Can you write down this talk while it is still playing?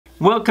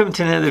Welcome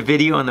to another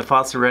video on the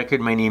fossil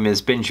record. My name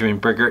is Benjamin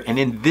Berger, and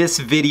in this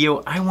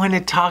video I want to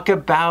talk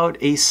about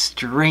a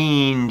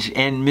strange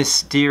and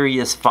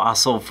mysterious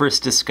fossil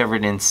first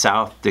discovered in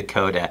South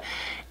Dakota.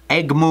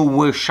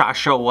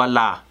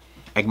 Ekgmowechashala.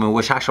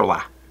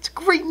 Ekgmowechashala. It's a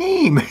great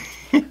name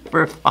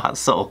for a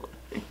fossil.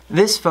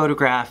 This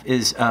photograph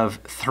is of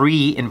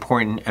three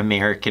important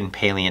American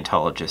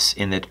paleontologists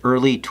in the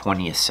early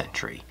 20th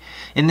century.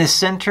 In the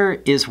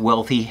center is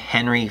wealthy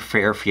Henry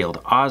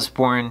Fairfield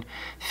Osborn,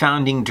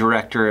 founding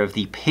director of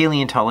the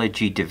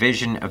Paleontology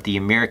Division of the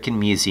American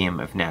Museum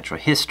of Natural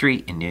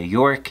History in New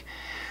York,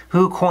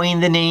 who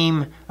coined the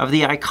name of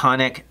the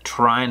iconic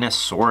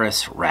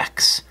Tyrannosaurus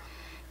Rex.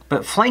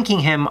 But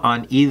flanking him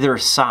on either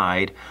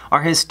side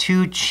are his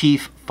two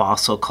chief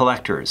fossil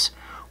collectors,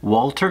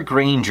 Walter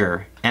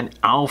Granger and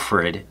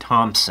Alfred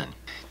Thompson.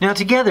 Now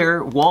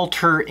together,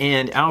 Walter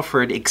and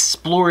Alfred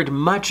explored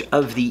much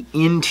of the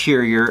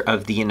interior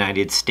of the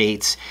United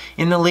States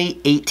in the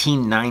late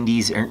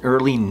 1890s and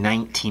early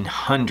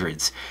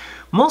 1900s,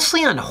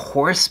 mostly on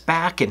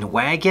horseback and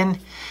wagon.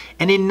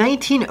 And in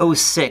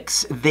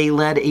 1906, they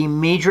led a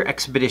major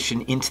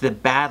expedition into the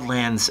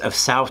Badlands of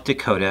South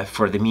Dakota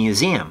for the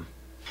museum.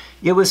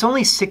 It was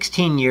only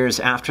 16 years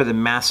after the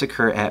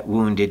massacre at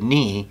Wounded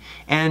Knee,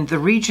 and the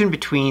region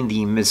between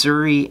the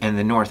Missouri and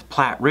the North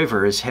Platte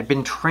rivers had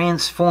been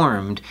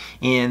transformed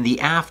in the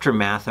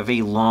aftermath of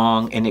a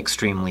long and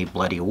extremely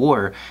bloody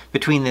war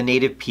between the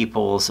native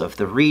peoples of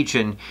the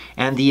region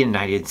and the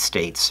United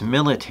States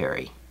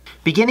military.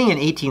 Beginning in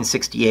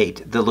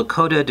 1868, the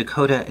Lakota,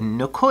 Dakota, and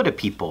Nakota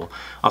people,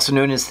 also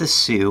known as the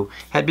Sioux,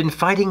 had been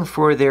fighting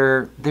for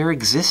their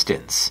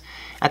existence.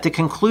 At the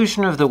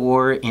conclusion of the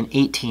war in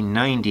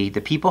 1890,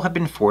 the people had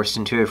been forced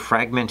into a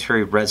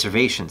fragmentary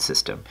reservation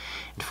system,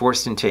 and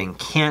forced into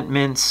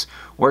encampments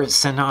or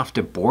sent off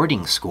to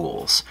boarding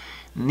schools.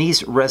 And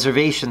these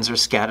reservations are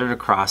scattered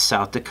across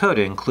South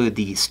Dakota, include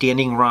the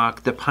Standing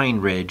Rock, the Pine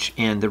Ridge,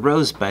 and the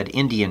Rosebud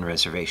Indian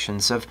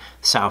reservations of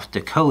South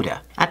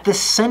Dakota. At the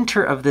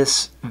center of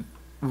this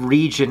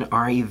region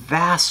are a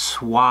vast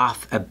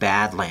swath of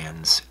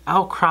badlands,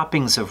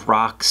 outcroppings of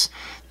rocks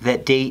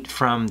that date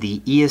from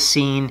the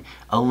Eocene,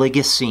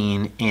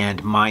 Oligocene,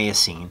 and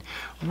Miocene.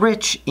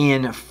 Rich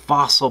in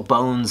fossil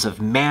bones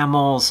of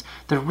mammals,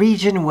 the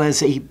region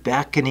was a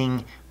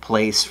beckoning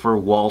place for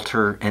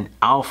Walter and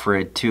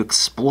Alfred to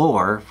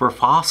explore for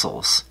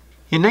fossils.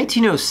 In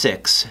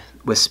 1906,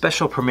 with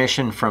special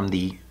permission from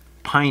the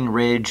Pine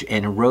Ridge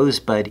and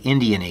Rosebud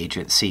Indian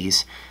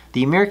agencies,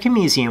 the American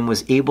Museum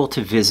was able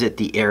to visit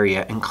the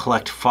area and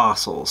collect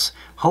fossils,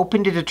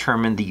 hoping to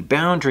determine the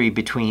boundary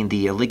between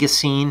the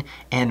Oligocene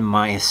and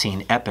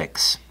Miocene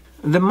epochs.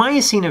 The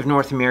Miocene of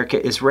North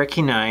America is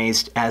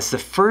recognized as the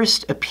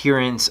first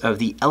appearance of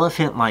the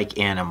elephant-like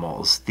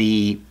animals,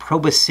 the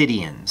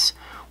proboscideans,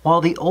 while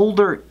the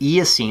older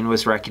Eocene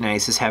was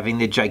recognized as having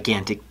the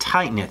gigantic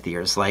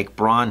titanotheres like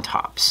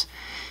brontops.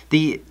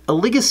 The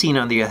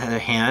Oligocene, on the other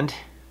hand,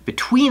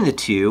 between the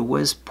two,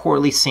 was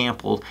poorly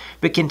sampled,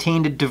 but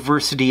contained a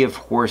diversity of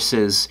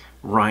horses,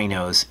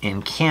 rhinos,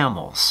 and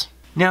camels.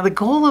 Now, the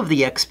goal of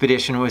the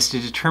expedition was to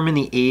determine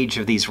the age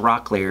of these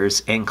rock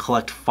layers and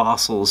collect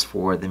fossils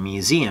for the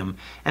museum,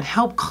 and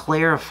help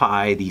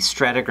clarify the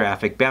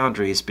stratigraphic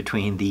boundaries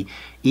between the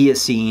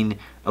Eocene,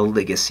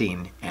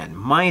 Oligocene, and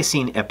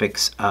Miocene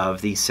epochs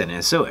of the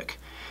Cenozoic.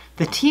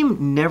 The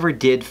team never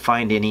did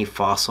find any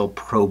fossil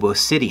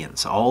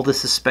proboscideans. All the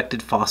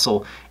suspected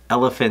fossil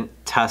elephant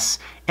tusks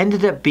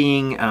ended up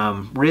being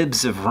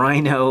ribs of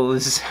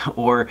rhinos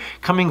or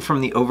coming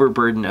from the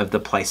overburden of the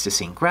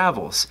Pleistocene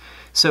gravels.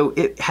 So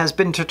it has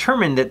been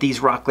determined that these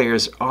rock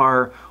layers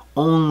are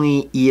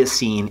only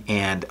Eocene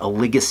and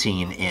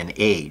Oligocene in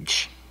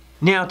age.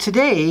 Now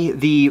today,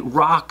 the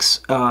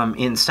rocks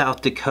in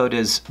South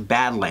Dakota's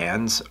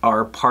Badlands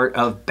are part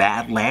of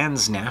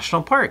Badlands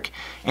National Park.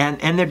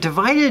 And they're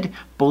divided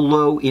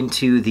below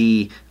into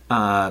the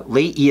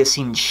late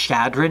Eocene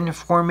Chadron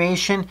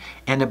Formation,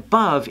 and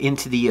above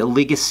into the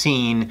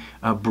Oligocene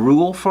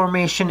Brule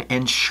Formation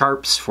and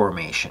Sharps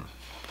Formation.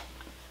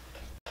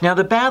 Now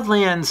the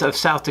Badlands of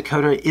South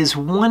Dakota is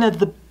one of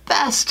the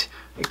best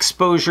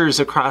exposures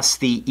across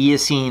the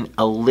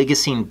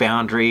Eocene-Oligocene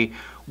boundary,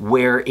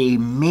 where a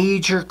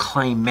major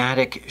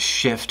climatic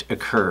shift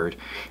occurred,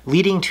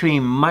 leading to a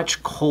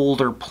much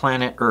colder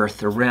planet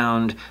Earth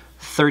around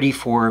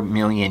 34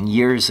 million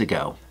years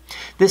ago.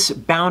 This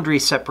boundary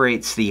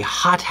separates the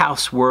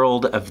hothouse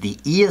world of the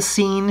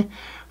Eocene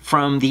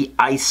from the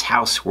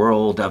icehouse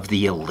world of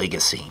the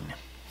Oligocene.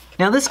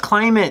 Now this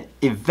climate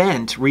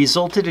event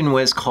resulted in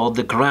what is called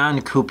the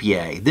Grand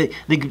Coupier,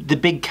 the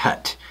big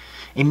cut,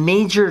 a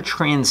major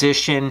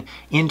transition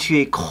into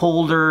a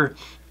colder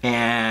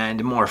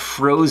and more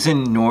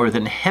frozen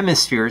northern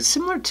hemisphere,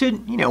 similar to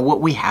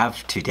what we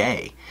have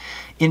today.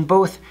 In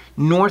both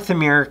North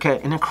America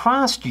and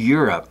across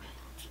Europe,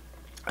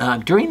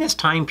 during this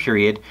time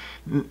period,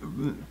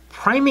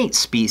 primate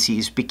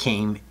species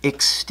became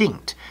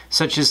extinct,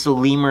 such as the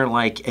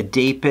lemur-like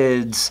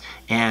Adapids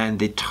and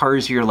the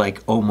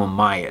tarsier-like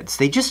Omomyids.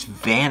 They just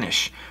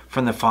vanish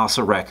from the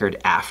fossil record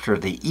after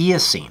the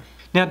Eocene.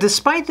 Now,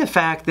 despite the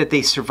fact that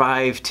they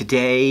survive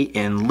today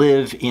and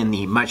live in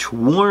the much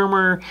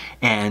warmer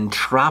and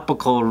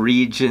tropical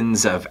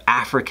regions of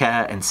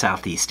Africa and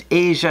Southeast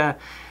Asia,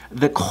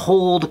 the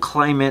cold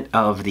climate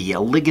of the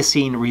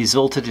Oligocene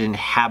resulted in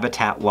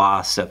habitat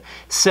loss of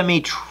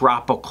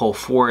semi-tropical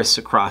forests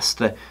across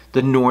the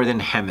northern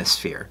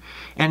hemisphere,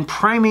 and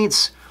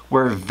primates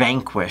were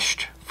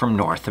vanquished from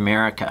North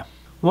America.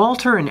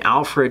 Walter and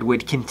Alfred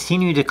would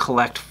continue to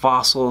collect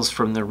fossils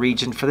from the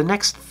region for the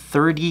next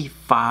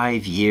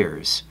 35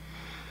 years.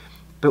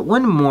 But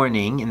one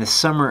morning in the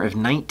summer of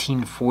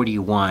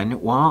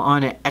 1941, while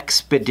on an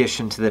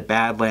expedition to the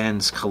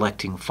Badlands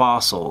collecting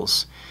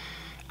fossils,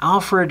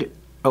 Alfred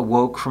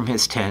awoke from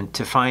his tent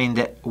to find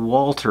that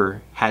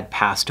Walter had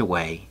passed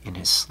away in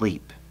his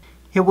sleep.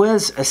 It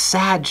was a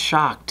sad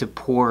shock to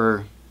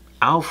poor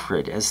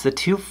Alfred, as the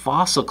two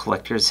fossil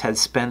collectors had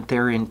spent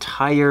their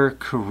entire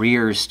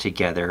careers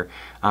together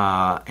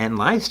and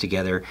lives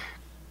together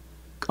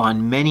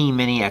on many,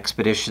 many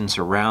expeditions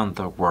around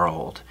the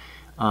world.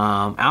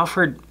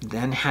 Alfred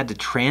then had to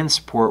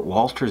transport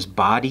Walter's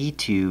body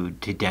to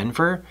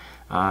Denver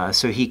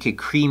so he could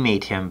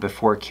cremate him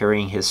before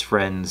carrying his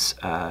friend's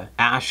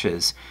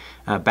ashes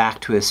back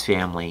to his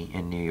family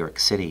in New York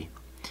City.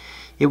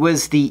 It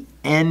was the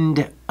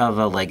end of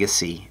a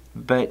legacy.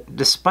 But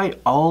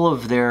despite all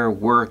of their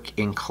work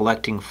in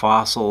collecting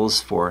fossils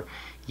for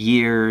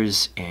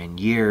years and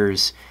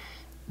years,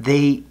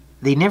 they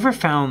never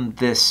found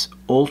this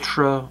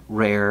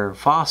ultra-rare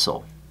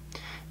fossil.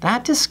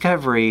 That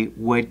discovery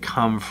would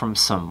come from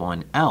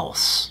someone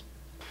else.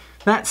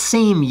 That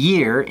same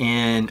year,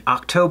 in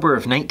October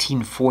of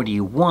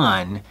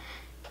 1941,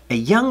 a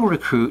young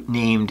recruit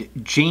named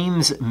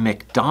James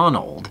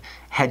McDonald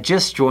had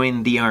just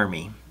joined the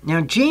Army.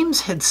 Now,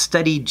 James had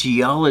studied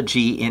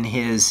geology in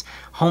his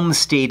home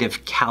state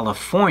of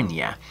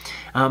California,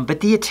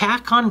 but the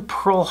attack on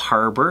Pearl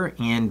Harbor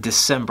in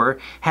December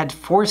had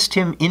forced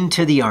him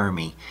into the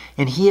Army,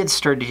 and he had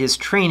started his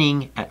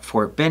training at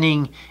Fort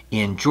Benning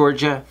in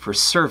Georgia for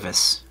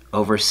service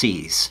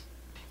overseas.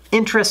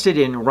 Interested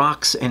in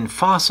rocks and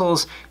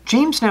fossils,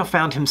 James now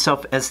found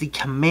himself as the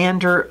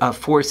commander of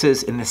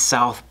forces in the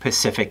South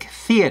Pacific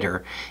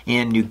Theater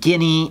in New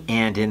Guinea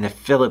and in the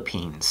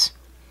Philippines.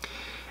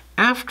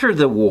 After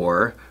the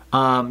war,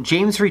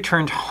 James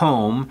returned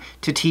home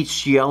to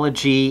teach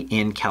geology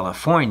in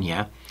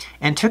California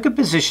and took a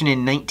position in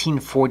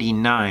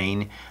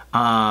 1949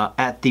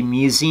 at the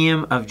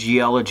Museum of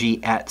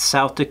Geology at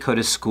South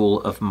Dakota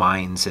School of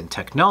Mines and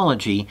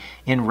Technology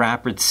in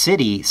Rapid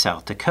City,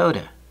 South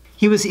Dakota.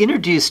 He was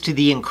introduced to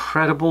the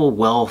incredible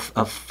wealth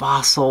of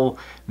fossil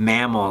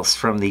mammals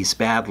from these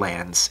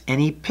Badlands,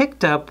 and he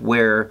picked up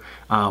where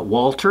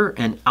Walter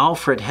and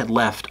Alfred had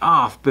left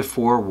off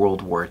before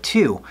World War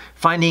II,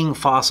 finding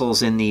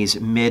fossils in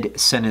these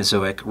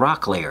mid-Cenozoic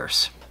rock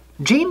layers.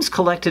 James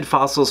collected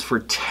fossils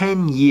for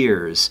 10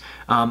 years,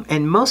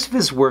 and most of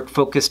his work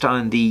focused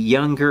on the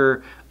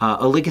younger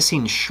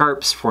Oligocene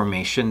Sharps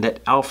formation that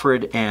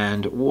Alfred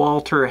and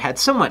Walter had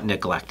somewhat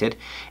neglected,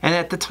 and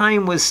at the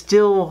time was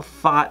still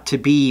thought to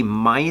be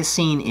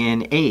Miocene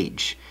in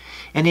age.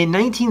 And in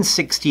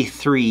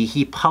 1963,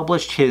 he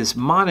published his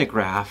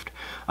monograph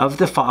of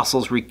the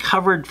fossils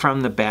recovered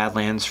from the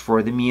Badlands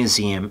for the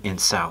museum in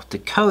South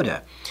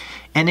Dakota.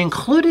 And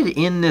included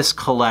in this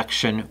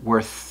collection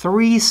were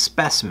 3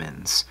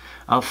 specimens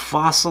of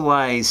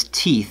fossilized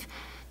teeth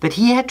that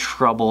he had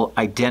trouble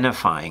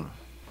identifying.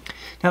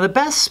 Now, the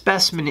best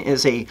specimen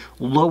is a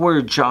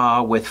lower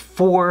jaw with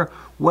 4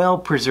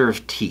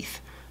 well-preserved teeth,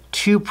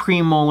 2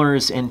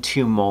 premolars and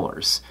 2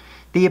 molars.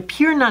 They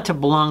appear not to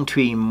belong to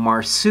a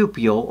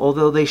marsupial,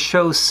 although they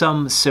show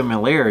some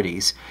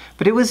similarities,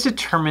 but it was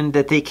determined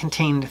that they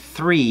contained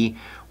 3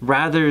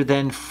 rather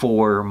than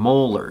 4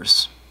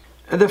 molars.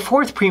 The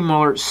 4th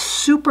premolar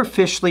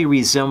superficially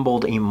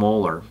resembled a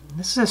molar.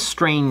 This is a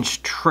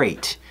strange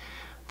trait.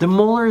 The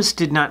molars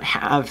did not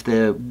have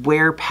the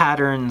wear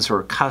patterns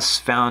or cusps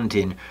found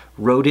in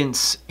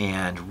rodents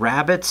and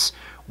rabbits,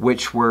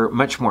 which were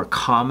much more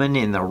common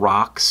in the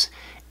rocks,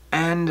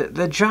 and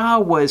the jaw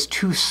was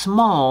too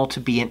small to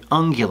be an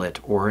ungulate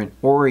or an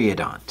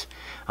oreodont,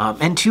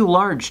 and too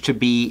large to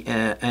be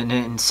an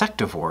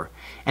insectivore,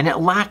 and it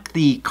lacked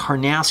the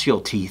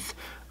carnassial teeth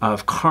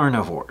of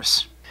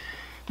carnivores.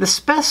 The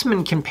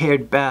specimen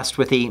compared best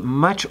with a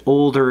much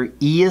older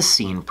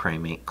Eocene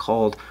primate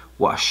called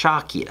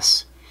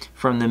Washakius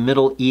from the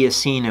Middle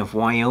Eocene of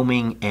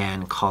Wyoming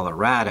and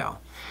Colorado,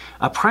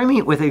 a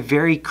primate with a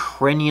very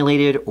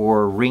crenulated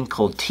or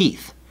wrinkled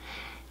teeth.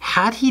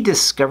 Had he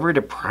discovered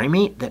a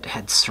primate that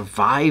had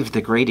survived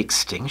the Great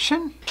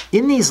Extinction?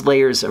 In these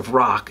layers of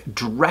rock,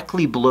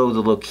 directly below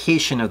the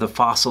location of the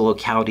fossil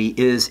locality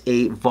is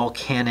a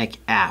volcanic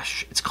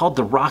ash. It's called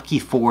the Rocky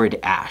Ford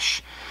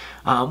ash,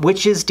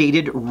 which is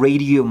dated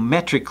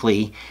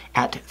radiometrically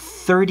at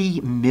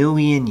 30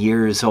 million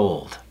years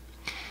old.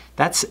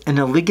 That's an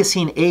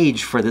Oligocene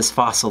age for this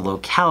fossil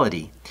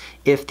locality.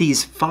 If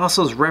these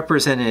fossils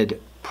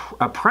represented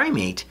a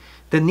primate,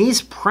 then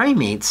these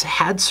primates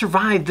had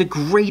survived the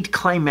great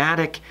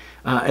climatic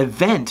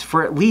event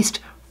for at least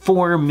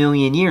 4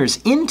 million years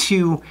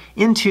into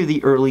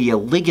the early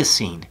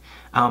Oligocene,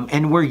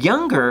 and were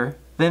younger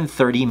than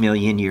 30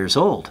 million years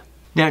old.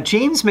 Now,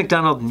 James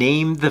McDonald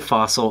named the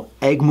fossil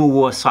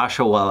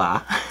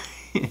Ekgmowechashala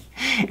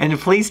and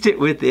placed it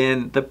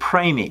within the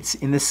primates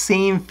in the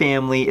same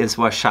family as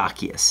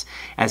Washakius,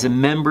 as a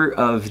member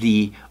of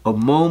the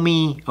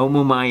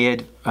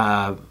Omomiid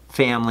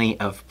family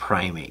of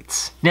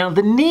primates. Now,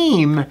 the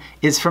name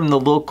is from the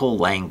local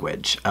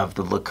language of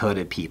the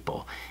Lakota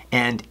people,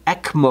 and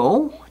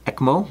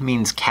Ekgmow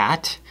means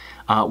cat,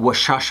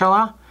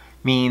 Wechashala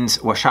means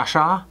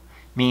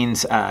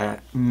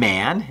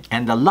man,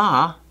 and the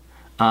la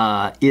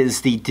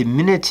is the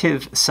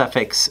diminutive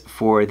suffix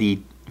for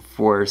being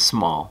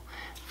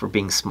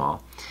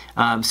small.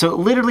 So it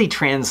literally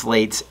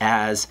translates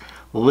as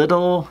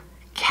little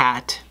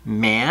cat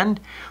man,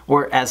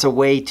 or as a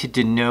way to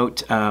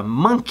denote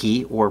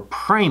monkey or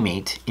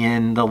primate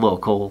in the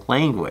local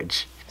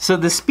language. So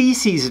the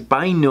species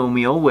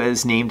binomial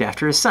was named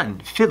after a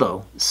son,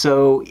 Philo.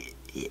 So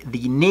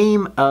the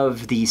name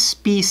of the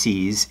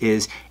species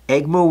is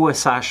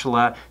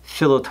Ekgmowechashala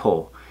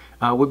philotol,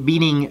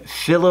 meaning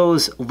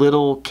Philo's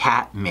little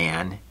cat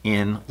man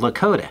in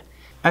Lakota.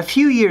 A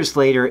few years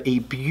later, a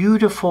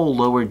beautiful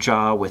lower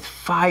jaw with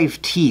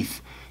 5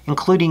 teeth,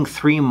 including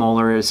 3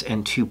 molars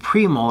and 2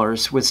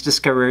 premolars, was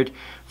discovered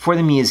for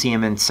the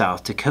museum in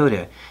South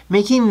Dakota,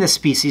 making the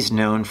species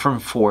known from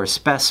 4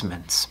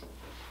 specimens.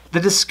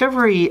 The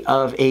discovery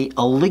of a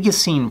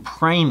Oligocene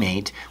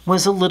primate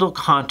was a little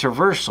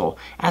controversial,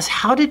 as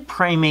how did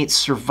primates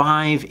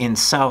survive in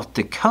South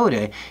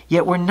Dakota,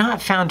 yet were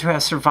not found to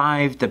have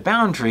survived the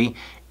boundary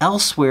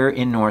elsewhere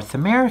in North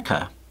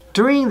America?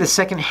 During the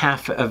second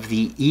half of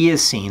the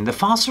Eocene, the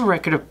fossil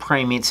record of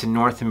primates in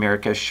North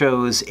America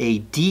shows a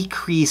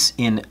decrease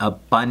in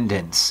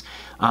abundance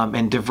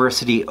and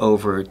diversity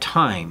over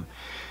time.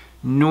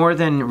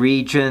 Northern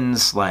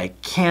regions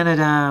like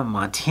Canada,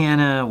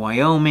 Montana,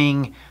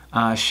 Wyoming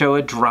show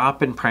a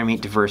drop in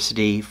primate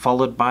diversity,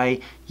 followed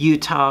by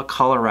Utah,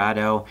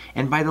 Colorado,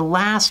 and by the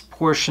last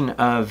portion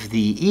of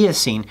the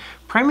Eocene,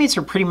 primates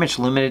are pretty much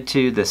limited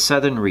to the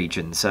southern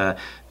regions,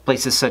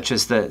 places such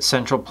as the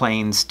Central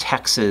Plains,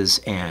 Texas,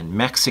 and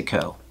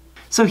Mexico.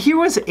 So here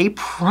was a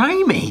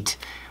primate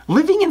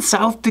living in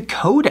South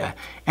Dakota,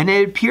 and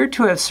it appeared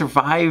to have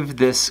survived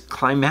this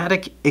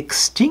climatic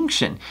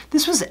extinction.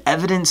 This was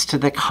evidence to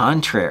the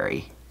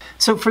contrary.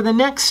 So for the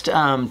next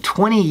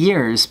 20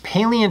 years,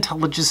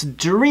 paleontologists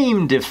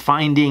dreamed of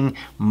finding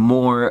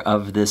more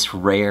of this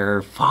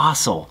rare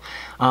fossil.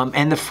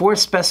 And the 4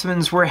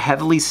 specimens were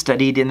heavily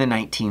studied in the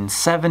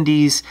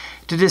 1970s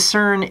to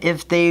discern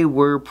if they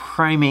were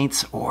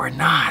primates or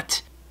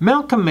not.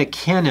 Malcolm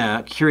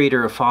McKenna,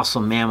 curator of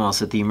fossil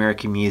mammals at the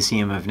American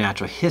Museum of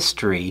Natural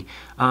History,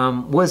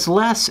 was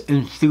less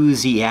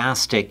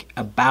enthusiastic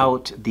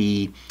about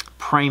the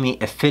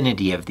primate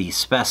affinity of these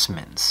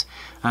specimens.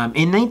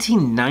 In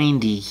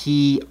 1990,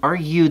 he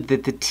argued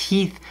that the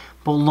teeth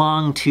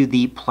belong to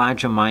the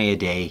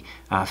Plagiomyidae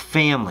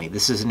family.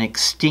 This is an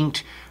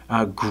extinct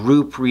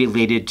group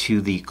related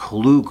to the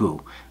Colugu,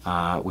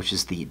 which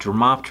is the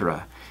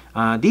Dromaeoptera.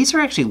 These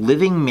are actually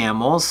living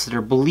mammals that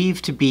are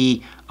believed to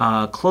be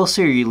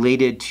closely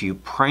related to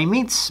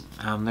primates.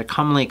 They're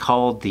commonly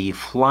called the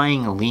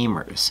flying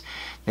lemurs.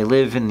 They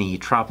live in the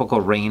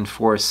tropical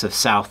rainforests of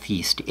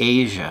Southeast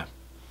Asia.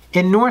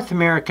 In North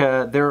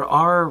America, there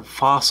are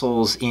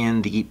fossils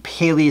in the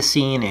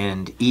Paleocene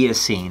and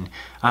Eocene,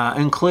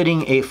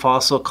 including a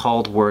fossil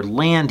called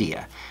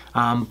Wordlandia.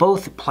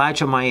 Both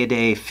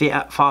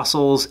Plagiomyidae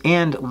fossils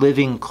and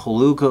living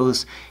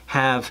colugos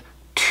have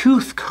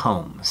tooth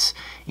combs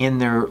in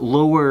their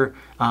lower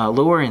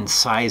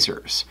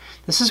incisors.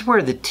 This is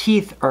where the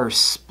teeth are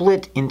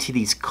split into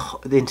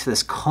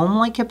this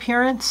comb-like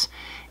appearance,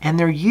 and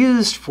they're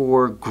used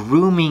for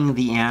grooming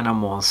the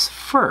animal's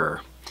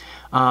fur.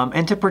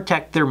 And to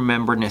protect their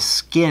membranous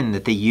skin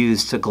that they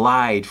use to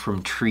glide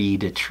from tree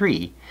to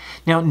tree.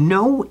 Now,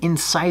 no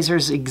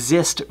incisors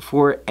exist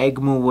for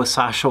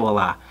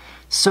Ekgmowechashala,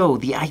 so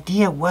the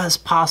idea was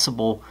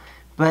possible,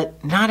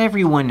 but not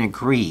everyone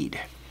agreed.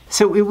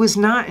 So it was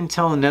not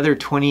until another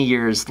 20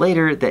 years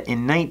later that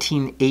in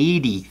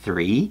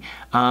 1983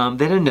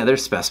 that another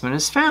specimen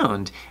is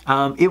found.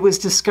 It was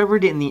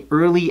discovered in the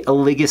early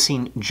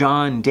Oligocene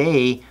John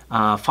Day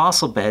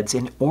fossil beds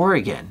in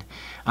Oregon.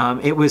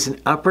 It was an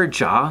upper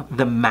jaw,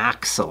 the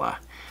maxilla.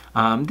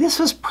 This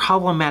was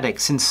problematic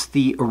since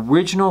the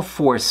original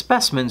 4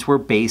 specimens were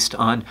based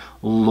on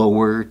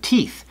lower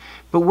teeth.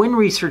 But when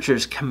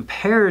researchers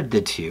compared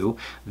the two,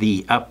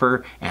 the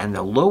upper and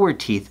the lower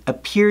teeth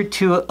appeared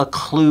to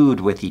occlude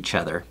with each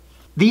other.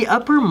 The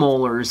upper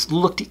molars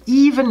looked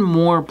even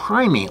more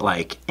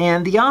primate-like,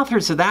 and the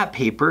authors of that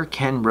paper,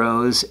 Ken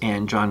Rose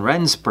and John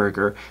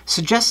Rensberger,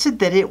 suggested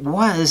that it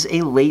was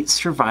a late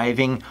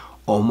surviving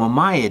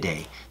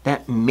Omomyidae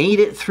that made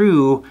it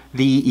through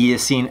the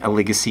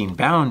Eocene-Oligocene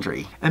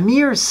boundary. A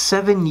mere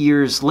 7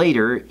 years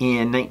later,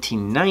 in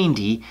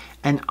 1990,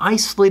 an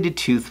isolated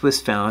tooth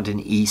was found in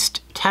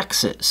East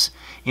Texas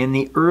in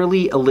the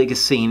early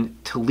Oligocene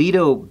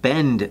Toledo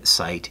Bend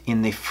site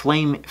in the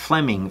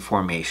Fleming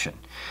Formation.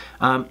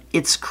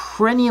 Its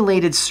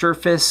crenulated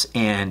surface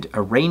and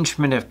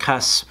arrangement of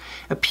cusps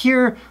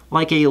appear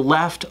like a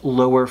left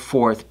lower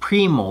fourth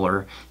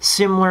premolar,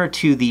 similar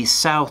to the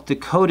South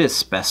Dakota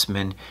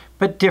specimen,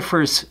 but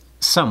differs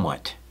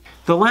somewhat.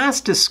 The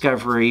last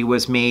discovery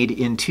was made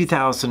in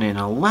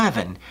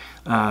 2011.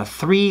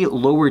 3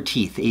 lower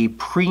teeth, a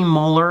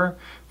premolar,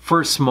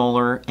 first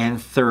molar,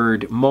 and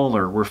third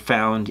molar, were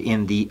found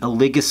in the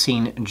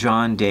Oligocene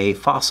John Day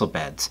fossil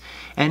beds,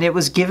 and it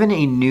was given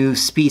a new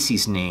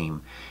species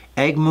name,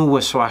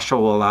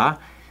 Ekgmowechashala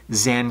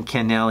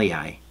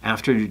zanchanelii,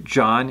 after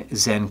John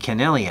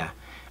Zanchanelia,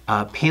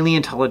 a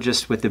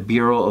paleontologist with the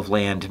Bureau of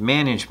Land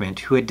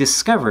Management who had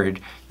discovered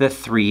the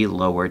 3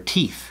 lower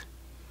teeth.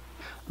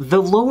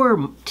 The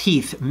lower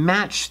teeth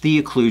matched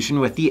the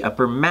occlusion with the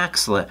upper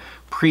maxilla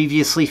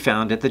previously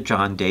found at the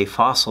John Day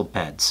fossil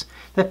beds.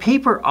 The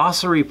paper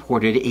also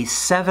reported a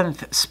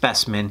 7th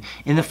specimen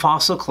in the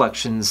fossil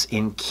collections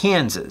in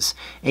Kansas,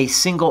 a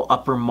single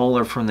upper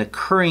molar from the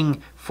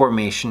Kurring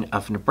Formation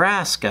of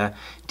Nebraska,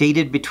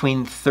 dated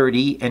between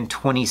 30 and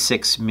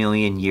 26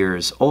 million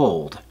years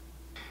old.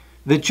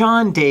 The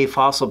John Day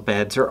fossil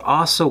beds are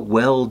also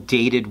well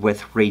dated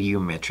with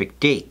radiometric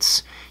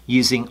dates,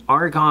 using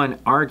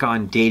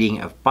argon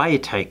dating of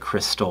biotite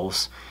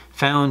crystals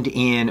found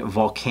in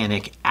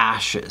volcanic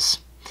ashes.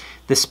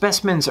 The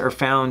specimens are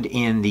found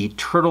in the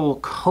Turtle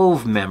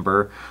Cove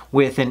member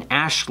with an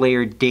ash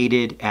layer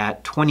dated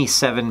at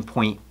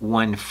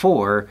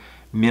 27.14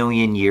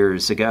 million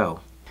years ago.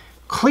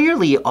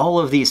 Clearly, all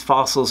of these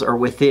fossils are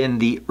within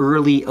the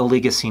early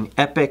Oligocene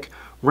epoch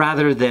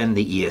rather than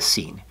the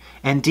Eocene,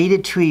 and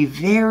dated to a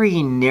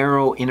very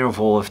narrow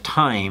interval of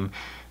time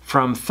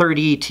from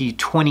 30 to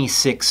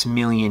 26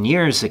 million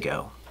years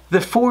ago.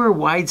 The 4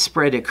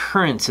 widespread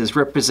occurrences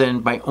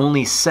represented by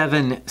only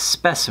 7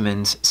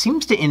 specimens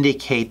seems to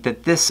indicate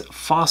that this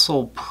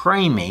fossil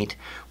primate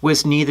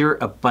was neither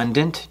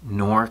abundant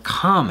nor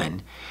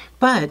common,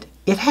 but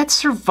it had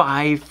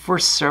survived for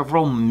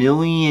several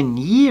million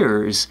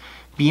years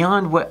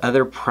beyond what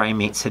other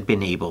primates had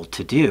been able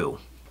to do.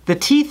 The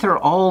teeth are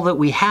all that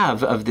we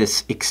have of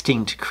this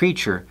extinct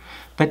creature,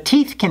 but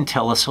teeth can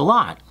tell us a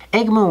lot.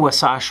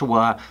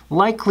 Ekgmowechashala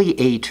likely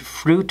ate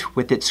fruit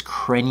with its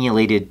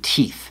crenulated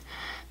teeth.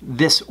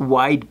 This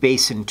wide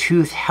basin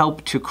tooth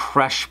helped to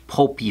crush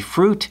pulpy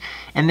fruit,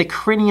 and the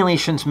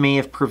crenulations may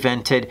have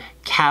prevented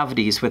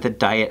cavities with a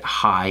diet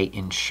high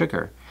in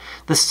sugar.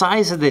 The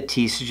size of the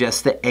teeth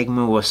suggests that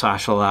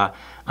Ekgmowechashala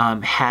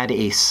had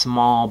a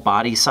small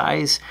body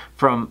size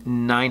from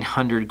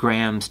 900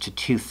 grams to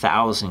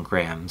 2,000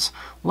 grams,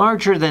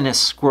 larger than a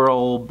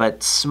squirrel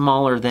but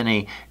smaller than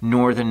a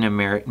North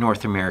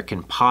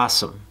American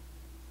possum.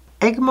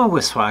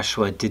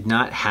 Ekgmowechashala did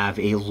not have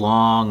a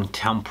long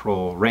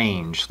temporal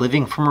range,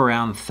 living from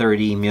around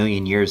 30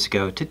 million years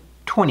ago to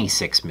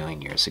 26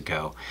 million years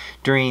ago,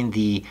 during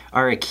the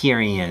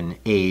Arikarean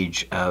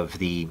age of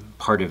the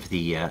part of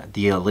the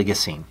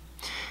Oligocene.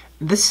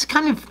 This is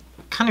kind of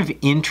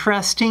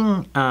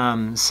interesting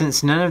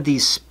since none of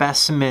these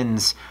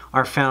specimens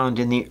are found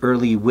in the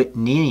early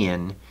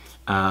Whitneyan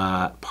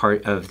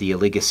part of the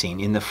Oligocene,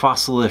 in the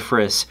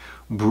fossiliferous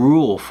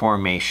Brule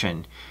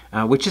Formation,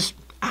 which is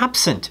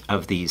absent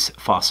of these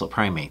fossil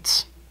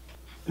primates.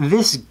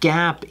 This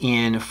gap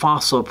in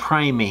fossil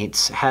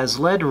primates has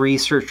led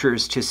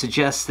researchers to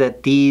suggest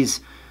that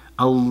these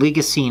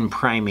Oligocene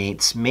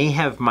primates may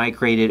have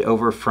migrated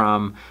over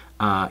from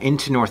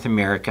into North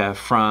America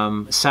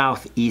from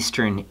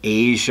southeastern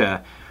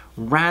Asia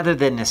rather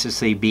than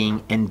necessarily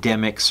being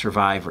endemic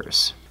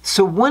survivors.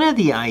 So one of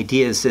the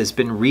ideas that's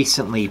been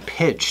recently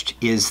pitched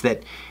is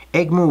that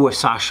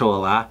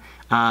Ekgmowechashala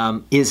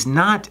is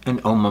not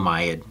an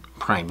Omomyid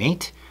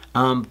primate,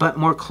 but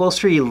more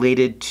closely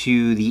related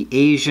to the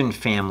Asian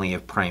family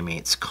of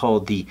primates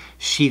called the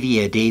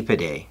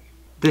Shivliadaepidae.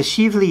 The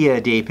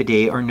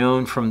Shivliadaepidae are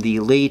known from the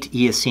late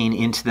Eocene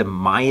into the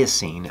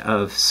Miocene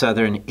of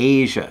southern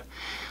Asia.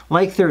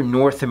 Like their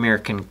North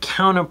American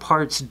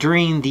counterparts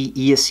during the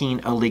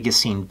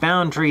Eocene-Oligocene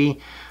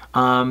boundary,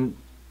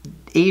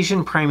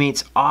 Asian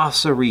primates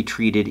also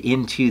retreated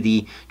into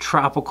the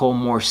tropical,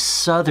 more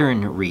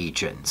southern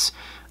regions.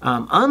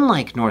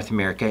 Unlike North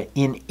America,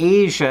 in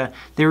Asia,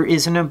 there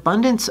is an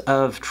abundance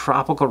of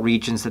tropical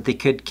regions that they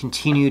could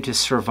continue to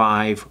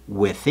survive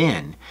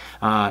within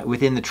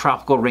the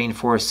tropical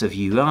rainforests of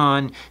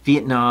Yunnan,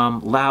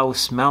 Vietnam,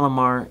 Laos,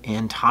 Myanmar,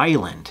 and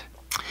Thailand.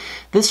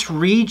 This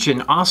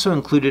region also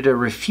included a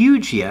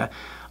refugia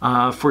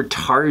for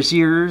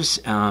tarsiers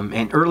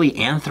and early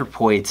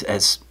anthropoids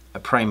as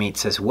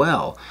primates as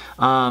well,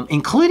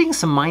 including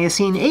some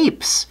Miocene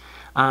apes.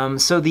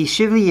 So the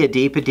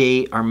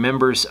Shivliadaepidae are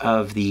members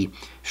of the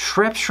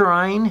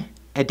Shropshirine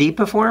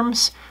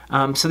adipiforms.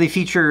 So they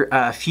feature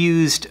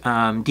fused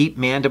deep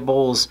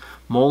mandibles,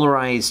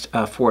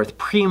 molarized fourth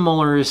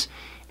premolars,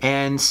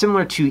 and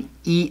similar to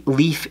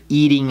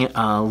leaf-eating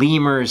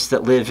lemurs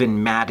that live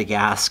in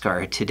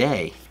Madagascar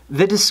today.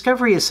 The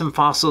discovery of some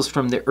fossils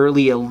from the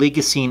early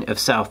Oligocene of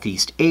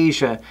Southeast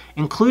Asia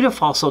include a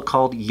fossil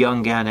called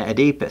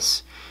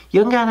Youngana-Adapus.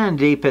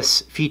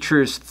 Youngana-Adapus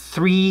features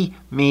 3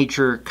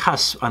 major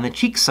cusps on the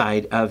cheek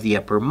side of the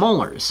upper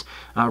molars,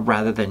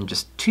 rather than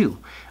just 2.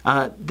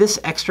 This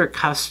extra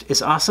cusp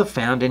is also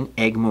found in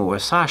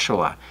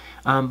Ekgmowechashala,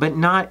 but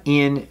not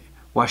in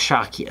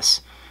Washakias.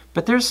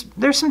 But there's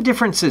some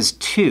differences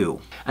too.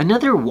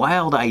 Another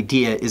wild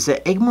idea is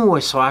that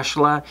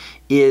Ekgmowechashala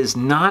is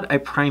not a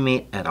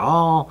primate at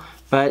all,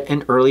 but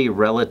an early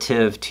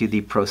relative to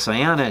the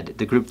Procyanid,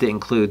 the group that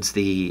includes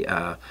the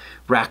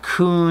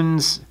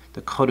raccoons,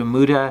 the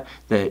Kodamuda,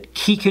 the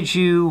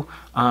Kikaju,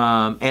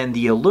 and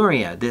the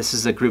Illuria. This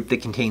is a group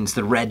that contains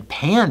the red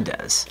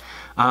pandas.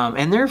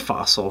 And their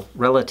fossil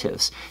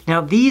relatives.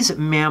 Now, these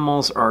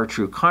mammals are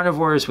true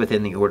carnivores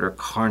within the order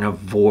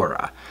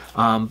Carnivora,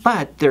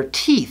 but their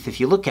teeth,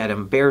 if you look at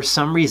them, bear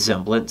some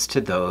resemblance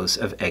to those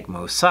of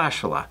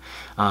Ekgmowechashala,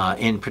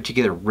 in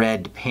particular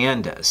red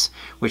pandas,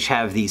 which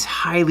have these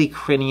highly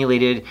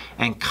crenulated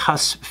and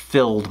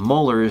cusp-filled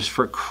molars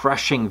for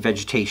crushing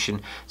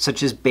vegetation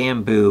such as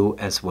bamboo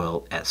as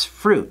well as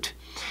fruit.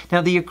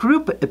 Now, the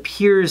group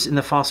appears in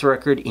the fossil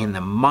record in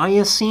the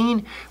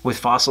Miocene, with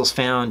fossils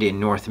found in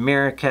North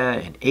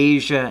America, in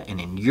Asia, and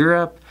in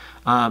Europe.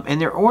 And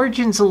their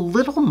origin's a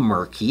little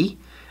murky,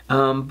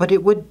 but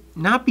it would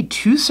not be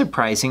too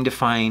surprising to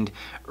find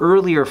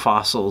earlier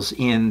fossils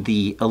in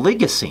the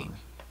Oligocene.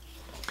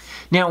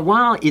 Now,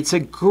 while it's a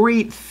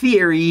great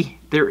theory,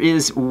 there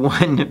is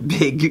one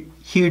big,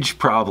 huge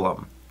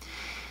problem.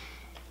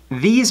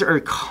 These are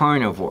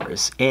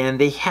carnivores, and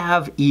they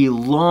have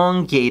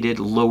elongated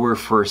lower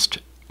first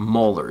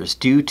molars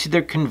due to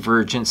their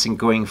convergence in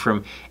going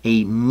from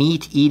a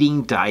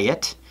meat-eating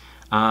diet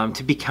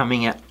to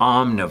becoming an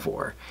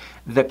omnivore.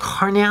 The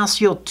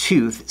carnassial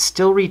tooth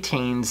still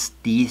retains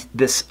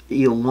this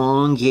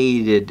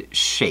elongated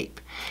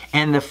shape,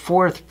 and the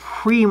fourth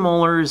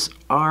premolars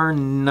are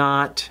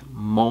not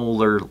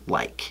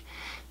molar-like.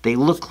 They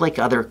look like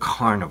other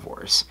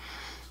carnivores.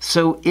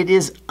 So it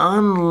is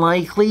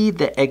unlikely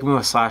that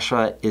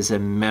Ekgmowechashala is a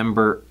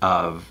member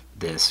of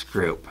this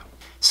group.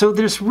 So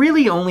there's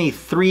really only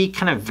 3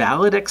 kind of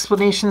valid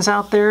explanations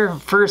out there.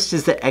 First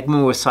is that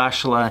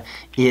Ekgmowechashala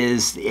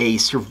is a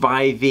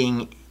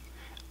surviving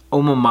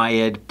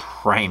Omomaid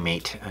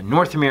primate, a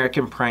North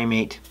American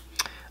primate.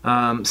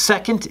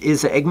 Second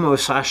is that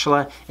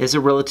Ekgmowechashala is a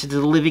relative to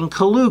the living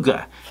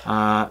Kaluga.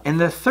 And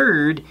the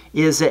third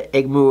is that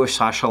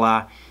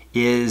Ekgmowechashala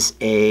is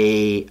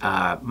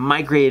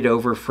migrated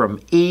over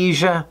from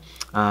Asia.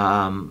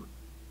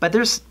 But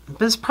there's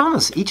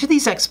problems. Each of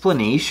these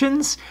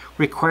explanations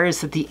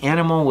requires that the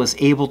animal was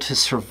able to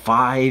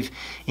survive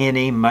in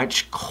a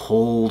much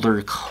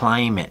colder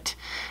climate.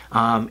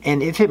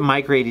 And if it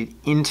migrated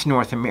into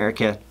North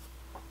America,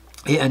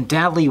 it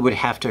undoubtedly would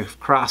have to have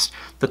crossed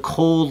the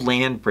cold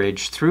land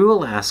bridge through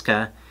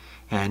Alaska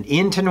and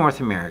into North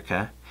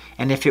America.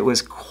 And if it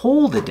was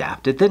cold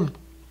adapted, then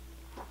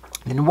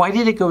why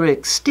did it go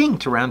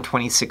extinct around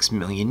 26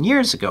 million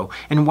years ago?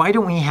 And why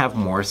don't we have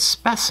more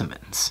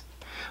specimens?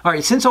 All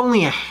right, since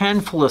only a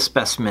handful of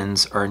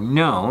specimens are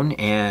known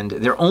and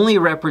they're only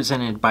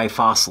represented by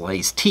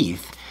fossilized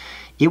teeth,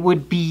 it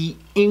would be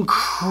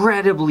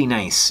incredibly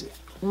nice,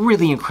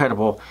 really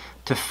incredible,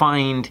 to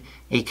find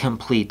a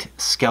complete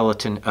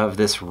skeleton of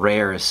this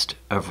rarest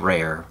of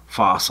rare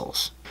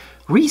fossils.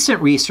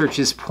 Recent research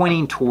is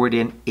pointing toward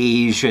an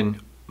Asian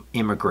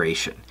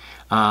immigration,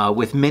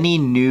 with many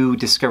new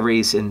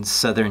discoveries in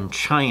southern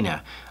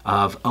China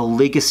of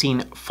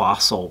Oligocene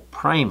fossil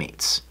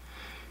primates.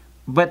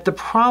 But the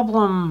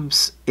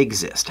problems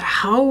exist.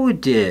 How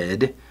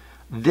did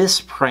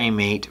this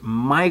primate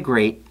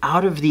migrate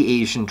out of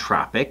the Asian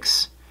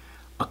tropics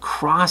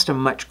across a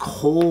much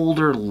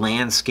colder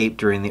landscape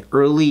during the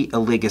early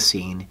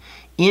Oligocene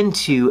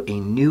into a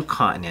new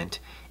continent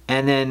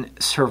and then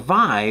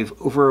survive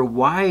over a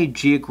wide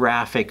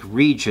geographic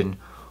region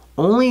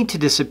only to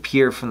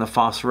disappear from the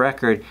fossil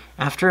record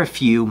after a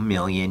few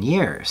million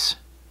years?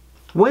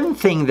 One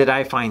thing that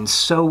I find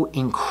so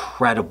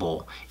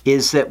incredible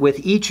is that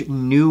with each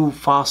new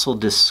fossil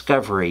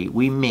discovery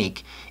we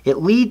make, it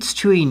leads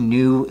to a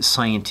new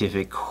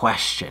scientific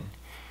question.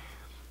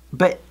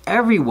 But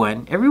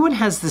everyone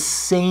has the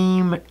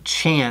same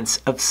chance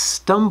of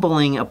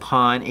stumbling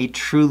upon a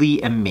truly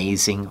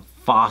amazing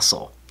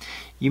fossil.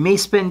 You may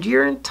spend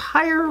your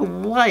entire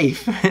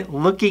life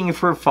looking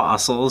for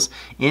fossils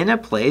in a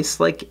place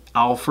like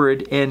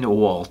Alfred and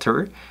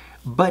Walter,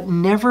 but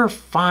never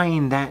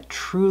find that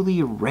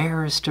truly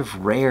rarest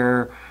of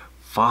rare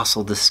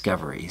fossil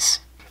discoveries.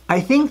 I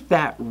think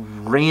that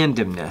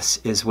randomness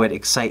is what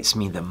excites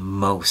me the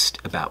most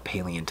about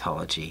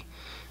paleontology.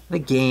 The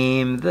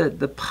game,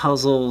 the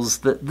puzzles,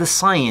 the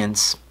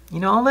science,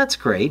 all that's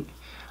great.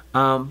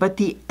 But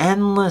the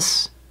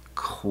endless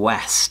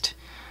quest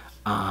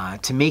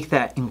to make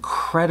that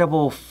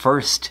incredible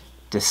first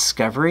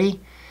discovery,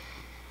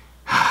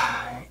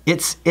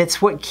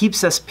 it's what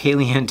keeps us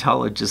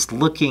paleontologists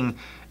looking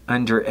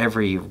under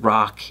every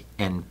rock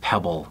and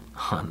pebble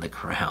on the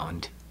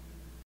ground.